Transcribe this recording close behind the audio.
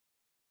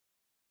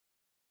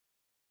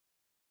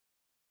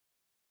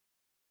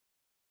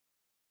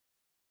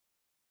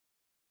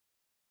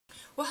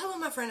Well, hello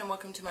my friend and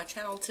welcome to my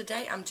channel.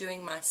 Today I'm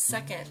doing my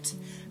second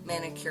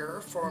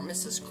manicure for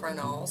Mrs.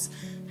 Cronall's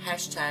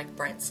hashtag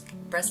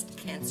breast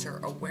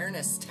cancer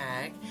awareness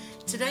tag.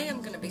 Today I'm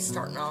going to be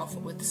starting off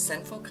with the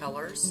Sinful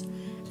colors,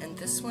 and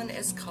this one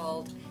is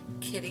called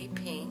Kitty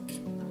Pink. I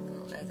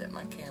don't know that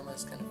my camera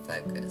is going to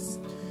focus,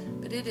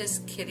 but it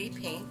is Kitty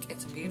Pink.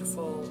 It's a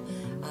beautiful,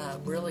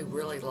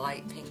 really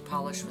light pink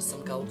polish with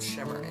some gold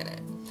shimmer in it.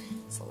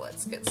 So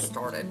let's get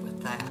started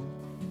with that.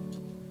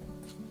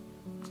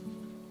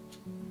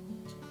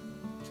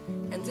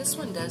 And this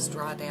one does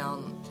dry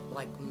down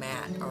like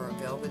matte or a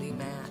velvety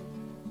matte.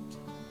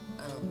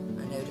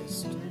 I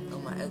noticed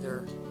on my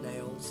other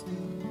nails.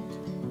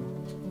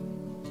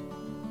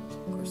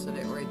 Of course, I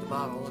didn't read the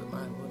bottle. It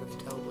might would have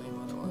told me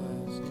what it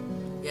was.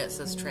 Yeah, it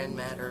says Trend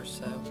Matters,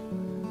 so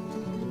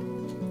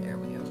there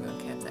we go. We're going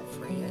to cap that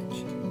free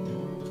edge.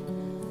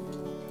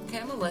 Okay,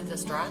 I'm going to let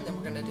this dry, and then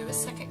we're going to do a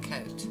second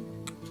coat.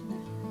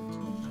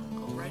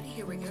 Alrighty,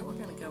 here we go. We're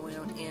going to go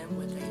in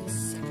with a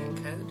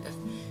second coat of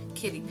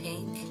Kitty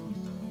Pink.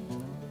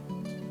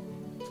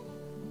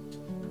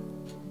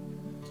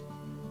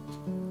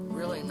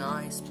 Really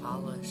nice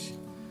polish.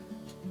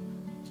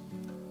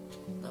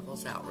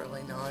 Levels out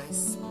really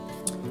nice.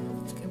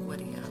 Let's get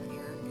Woody out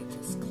here and get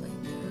this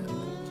cleaned up.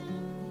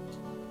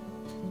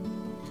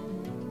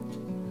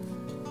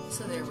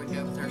 So there we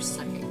go with our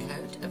second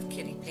coat of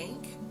Kitty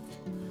Pink.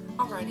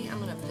 Alrighty, I'm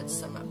going to put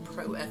some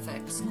Pro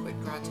FX Quick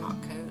Dry Top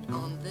Coat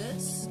on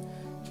this.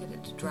 Get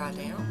it to dry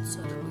down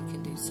so that we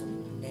can do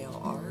some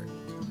nail art.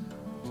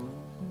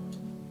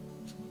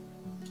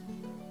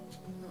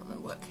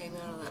 What came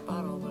out of that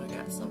bottle, but I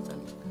got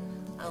something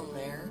on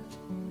there.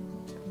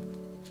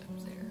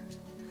 Up there.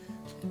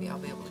 Maybe I'll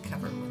be able to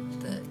cover it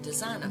with the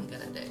design I'm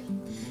going to do.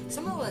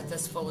 So I'm going to let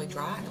this fully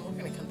dry, and we're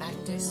going to come back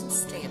and do some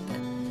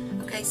stamping.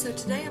 Okay, so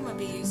today I'm going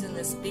to be using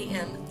this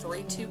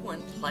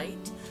BM321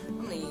 plate.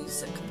 I'm going to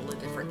use a couple of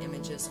different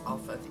images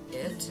off of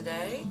it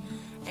today.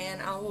 And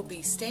I will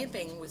be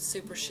stamping with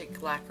Super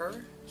Chic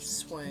Lacquer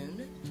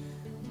Swoon.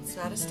 It's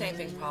not a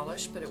stamping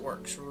polish, but it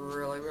works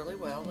really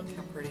well. Look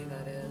how pretty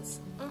that is.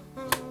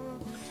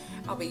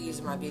 I'll be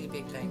using my Beauty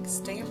Big Bang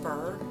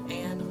stamper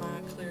and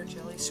my clear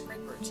jelly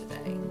scraper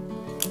today.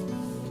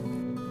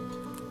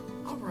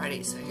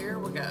 Alrighty, so here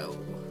we go.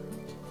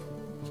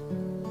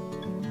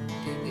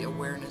 Do the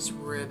awareness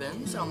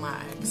ribbons on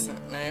my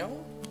accent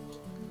nail.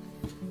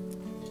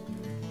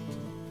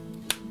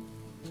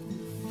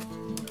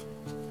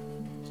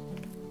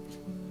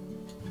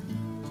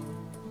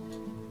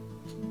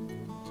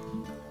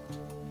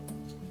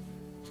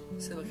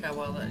 See, look how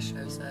well that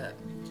shows up.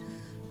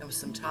 And with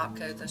some top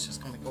coat, that's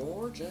just going to be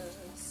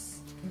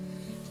gorgeous.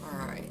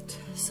 Alright,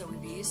 so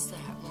we've used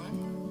that one.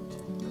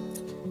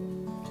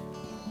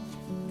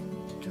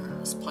 Turn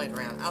this plate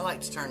around. I like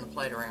to turn the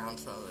plate around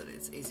so that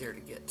it's easier to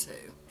get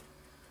to.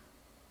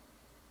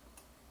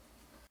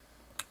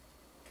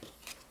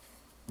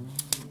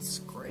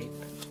 Scrape.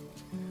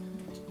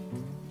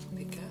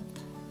 Pick up.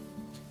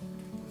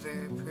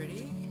 Very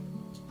pretty.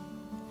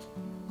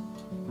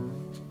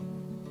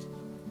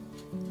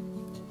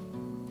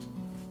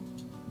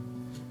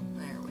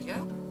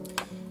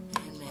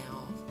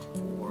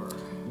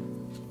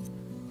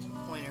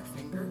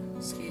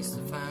 Excuse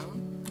the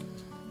phone.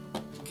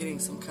 Getting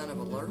some kind of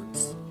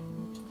alerts.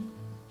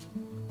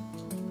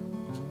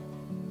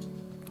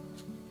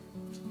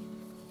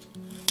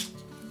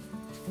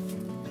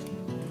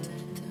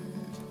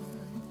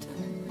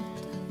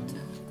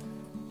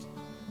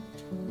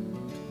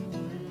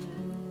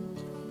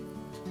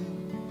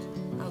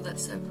 Oh,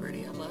 that's so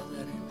pretty. I love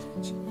that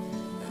image.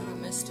 Oh, I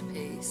missed a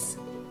piece.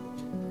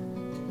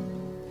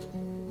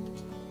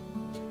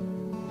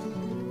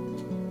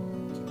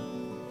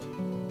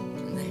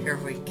 Here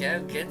we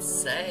go, good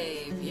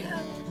save,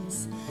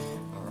 yes.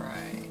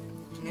 Alright,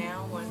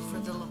 now one for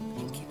the little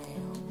pinky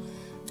nail.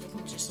 We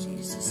can just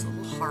use this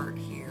little heart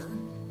here.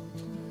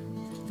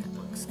 I think that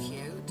looks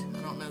cute. I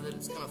don't know that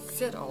it's going to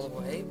fit all the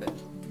way, but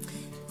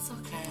it's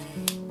okay.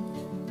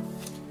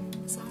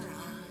 It's alright.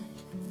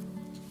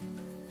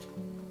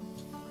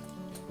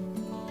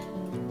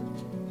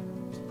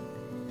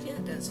 Yeah,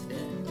 it does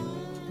fit.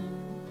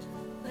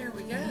 There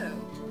we go.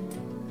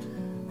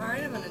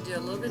 Alright, I'm going to do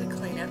a little bit of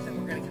cleanup, and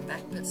we're going to come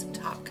back and put some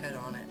top coat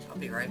on it. I'll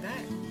be right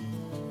back.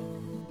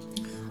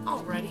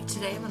 Alrighty,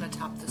 today I'm going to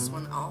top this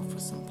one off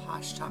with some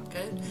Poshe top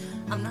coat.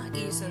 I'm not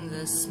using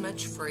the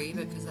smudge free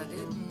because I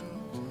didn't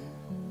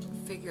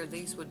figure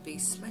these would be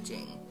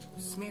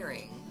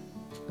smearing.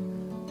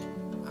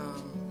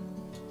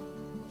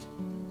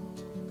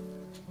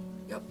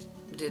 Yep,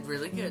 did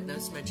really good. No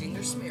smudging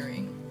or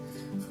smearing.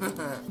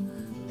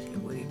 Get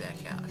Woody back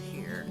out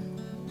here.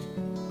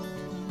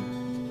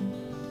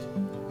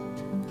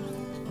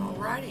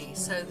 Alrighty,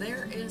 so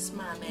there is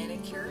my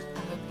manicure. I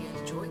hope you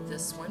enjoyed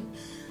this one.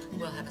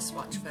 We'll have a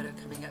swatch photo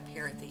coming up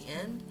here at the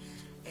end.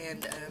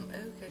 And, oh,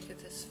 look at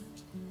this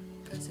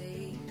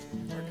fuzzy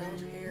or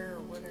dog hair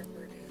or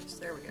whatever it is.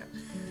 There we go.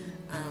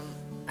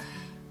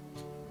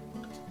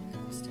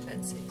 Mr.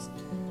 Betsy's.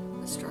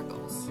 The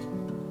struggles.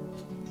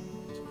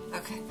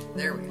 Okay,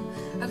 there we go.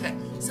 Okay,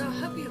 so I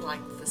hope you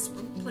liked this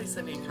one. Please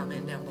leave me a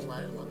comment down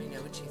below. Let me know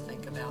what you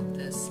think about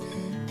this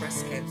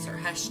breast cancer,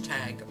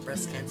 hashtag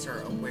breast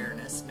cancer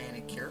awareness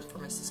manicure for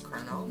Mrs.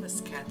 Cronall,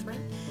 Miss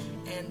Catherine.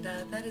 And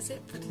that is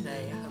it for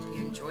today. I hope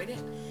you enjoyed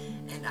it.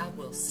 And I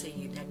will see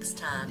you next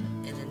time.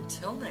 And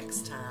until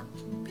next time,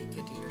 be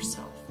good to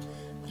yourself.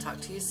 I'll talk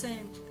to you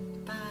soon.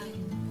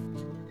 Bye.